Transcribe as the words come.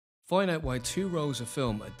Find out why 2 rolls of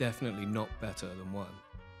film are definitely not better than 1.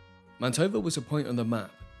 Mantova was a point on the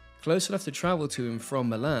map, close enough to travel to and from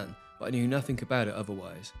Milan, but I knew nothing about it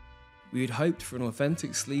otherwise. We had hoped for an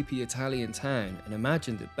authentic sleepy Italian town and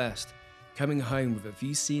imagined at best coming home with a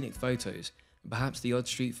few scenic photos and perhaps the odd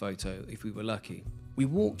street photo if we were lucky. We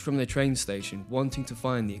walked from the train station wanting to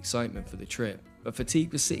find the excitement for the trip, but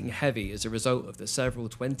fatigue was sitting heavy as a result of the several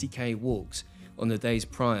 20k walks on the days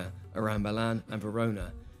prior around Milan and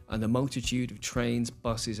Verona, and the multitude of trains,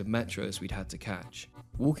 buses and metros we'd had to catch.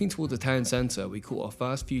 Walking toward the town centre, we caught our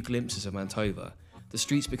first few glimpses of Mantova, the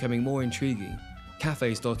streets becoming more intriguing,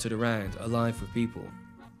 cafes dotted around, alive with people.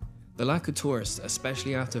 The lack of tourists,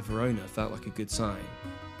 especially after Verona, felt like a good sign.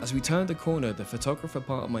 As we turned the corner, the photographer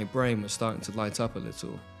part of my brain was starting to light up a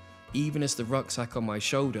little, even as the rucksack on my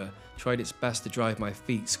shoulder tried its best to drive my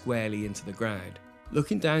feet squarely into the ground.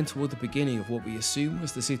 Looking down toward the beginning of what we assumed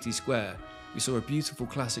was the city square, we saw a beautiful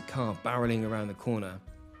classic car barreling around the corner.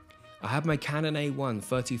 I had my Canon A1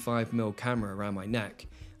 35mm camera around my neck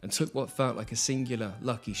and took what felt like a singular,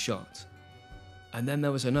 lucky shot. And then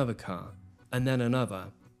there was another car, and then another.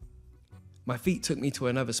 My feet took me to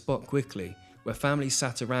another spot quickly, where families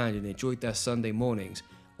sat around and enjoyed their Sunday mornings,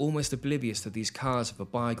 almost oblivious to these cars of a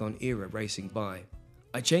bygone era racing by.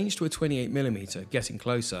 I changed to a 28mm, getting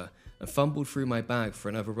closer, and fumbled through my bag for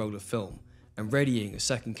another roll of film, and readying a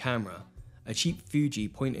second camera, a cheap Fuji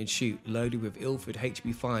point and shoot loaded with Ilford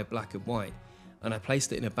HB5 black and white, and I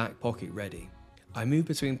placed it in a back pocket ready. I moved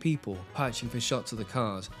between people, patching for shots of the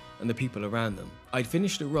cars and the people around them. I'd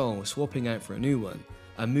finished a roll, swapping out for a new one,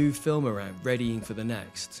 and moved film around, readying for the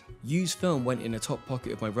next. Used film went in the top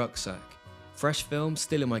pocket of my rucksack, fresh film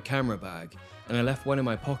still in my camera bag, and I left one in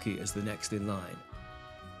my pocket as the next in line.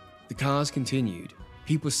 The cars continued,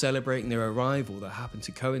 people celebrating their arrival that happened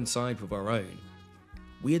to coincide with our own.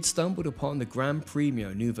 We had stumbled upon the Gran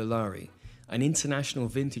Premio Nuvolari, an international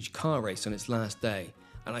vintage car race on its last day,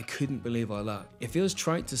 and I couldn't believe our luck. It feels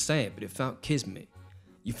trite to say it, but it felt kismet.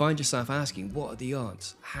 You find yourself asking, what are the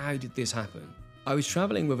odds? How did this happen? I was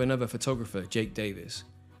travelling with another photographer, Jake Davis.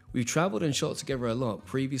 We've travelled and shot together a lot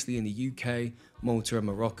previously in the UK, Malta and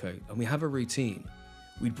Morocco, and we have a routine.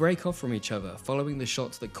 We'd break off from each other following the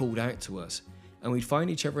shots that called out to us, and we'd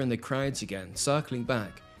find each other in the crowds again, circling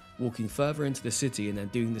back, walking further into the city and then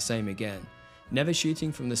doing the same again, never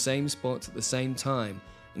shooting from the same spots at the same time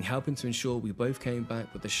and helping to ensure we both came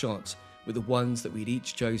back with the shots with the ones that we'd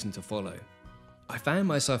each chosen to follow. I found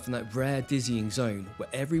myself in that rare dizzying zone where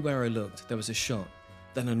everywhere I looked there was a shot,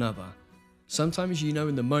 then another. Sometimes you know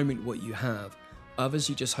in the moment what you have, others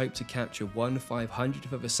you just hope to capture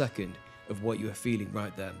 1/500th of a second of what you are feeling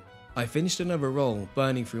right then. I finished another roll,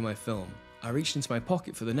 burning through my film. I reached into my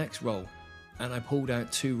pocket for the next roll, and I pulled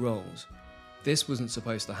out 2 rolls. This wasn't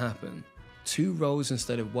supposed to happen. 2 rolls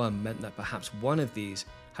instead of 1 meant that perhaps one of these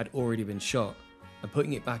had already been shot, and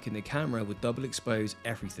putting it back in the camera would double expose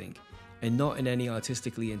everything, and not in any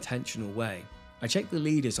artistically intentional way. I checked the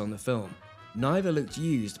leaders on the film. Neither looked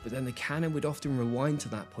used, but then the Canon would often rewind to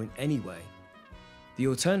that point anyway. The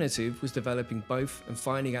alternative was developing both and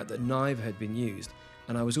finding out that neither had been used,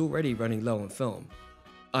 and I was already running low on film.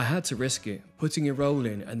 I had to risk it, putting a roll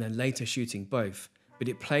in and then later shooting both, but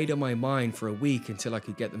it played on my mind for a week until I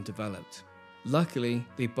could get them developed. Luckily,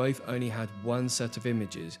 they both only had 1 set of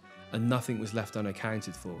images and nothing was left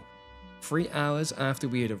unaccounted for. 3 hours after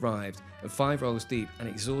we had arrived, and 5 rolls deep and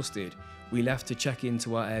exhausted, we left to check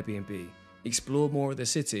into our Airbnb, explore more of the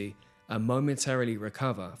city, and momentarily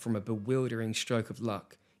recover from a bewildering stroke of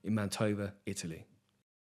luck in Mantova, Italy.